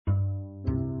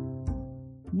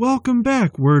Welcome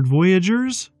back, word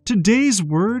voyagers. Today's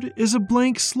word is a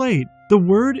blank slate. The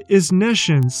word is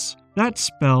nescience. That's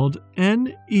spelled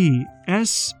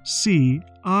Nescience.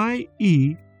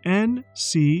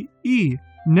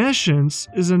 Nescience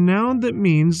is a noun that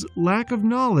means lack of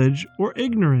knowledge or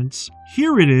ignorance.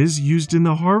 Here it is used in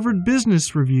the Harvard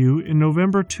Business Review in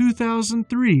November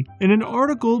 2003 in an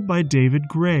article by David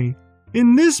Gray.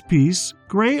 In this piece,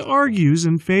 Gray argues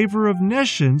in favor of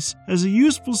nescience as a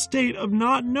useful state of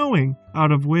not knowing,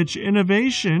 out of which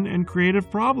innovation and creative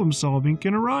problem-solving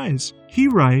can arise. He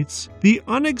writes, "The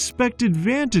unexpected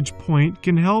vantage point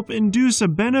can help induce a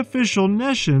beneficial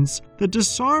nescience that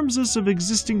disarms us of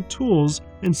existing tools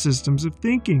and systems of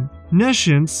thinking."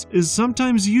 Nescience is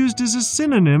sometimes used as a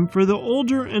synonym for the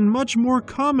older and much more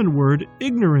common word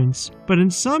ignorance, but in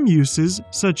some uses,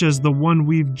 such as the one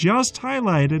we've just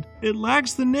highlighted, it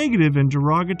lacks the negative and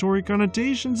derogatory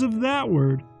connotations of that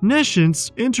word.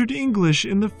 Nescience entered English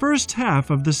in the first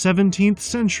half of the 17th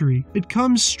century. It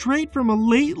comes straight from a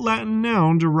late Latin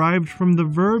noun derived from the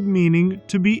verb meaning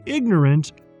to be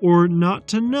ignorant or not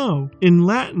to know. In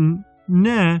Latin,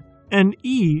 ne and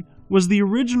e was the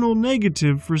original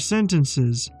negative for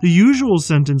sentences. The usual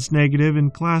sentence negative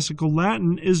in classical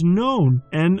Latin is non,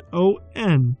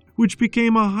 N-O-N, which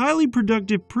became a highly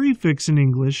productive prefix in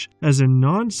English, as in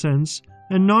nonsense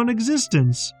and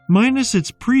non-existence. Minus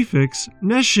its prefix,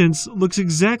 nescience looks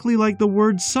exactly like the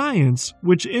word science,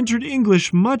 which entered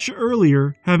English much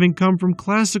earlier, having come from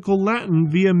classical Latin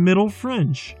via Middle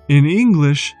French. In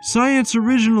English, science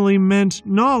originally meant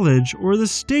knowledge or the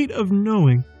state of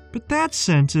knowing, but that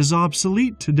sense is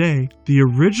obsolete today. The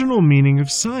original meaning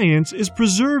of science is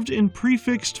preserved in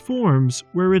prefixed forms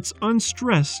where it's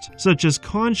unstressed, such as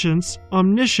conscience,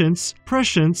 omniscience,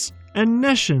 prescience, and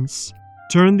nescience.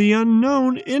 Turn the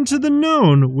unknown into the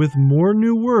known with more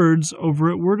new words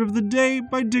over at Word of the Day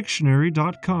by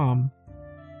Dictionary.com.